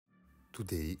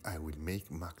Today I will make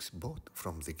MAXBOT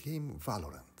from the game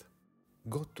VALORANT.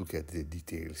 Got to get the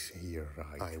details here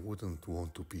right. I wouldn't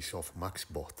want to piss off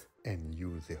MAXBOT and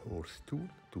use the horse tool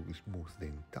to smooth the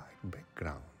entire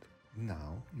background.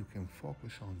 Now you can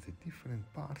focus on the different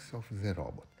parts of the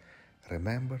robot.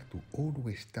 Remember to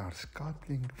always start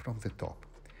sculpting from the top.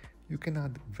 You can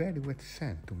add very wet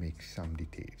sand to make some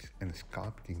details and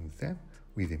sculpting them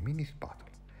with a mini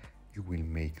spatula. You will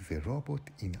make the robot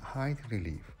in high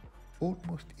relief,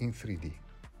 almost in 3D.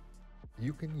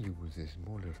 You can use a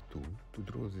smaller tool to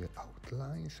draw the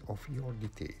outlines of your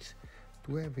details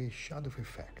to have a shadow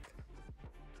effect.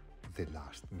 The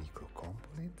last micro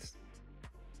components.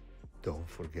 Don't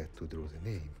forget to draw the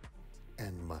name.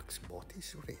 And MAXBOT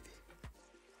is ready.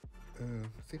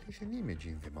 There is an image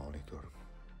in the monitor.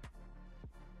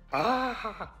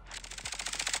 Ah!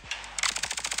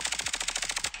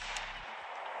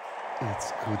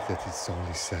 It's good that it's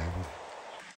only sand.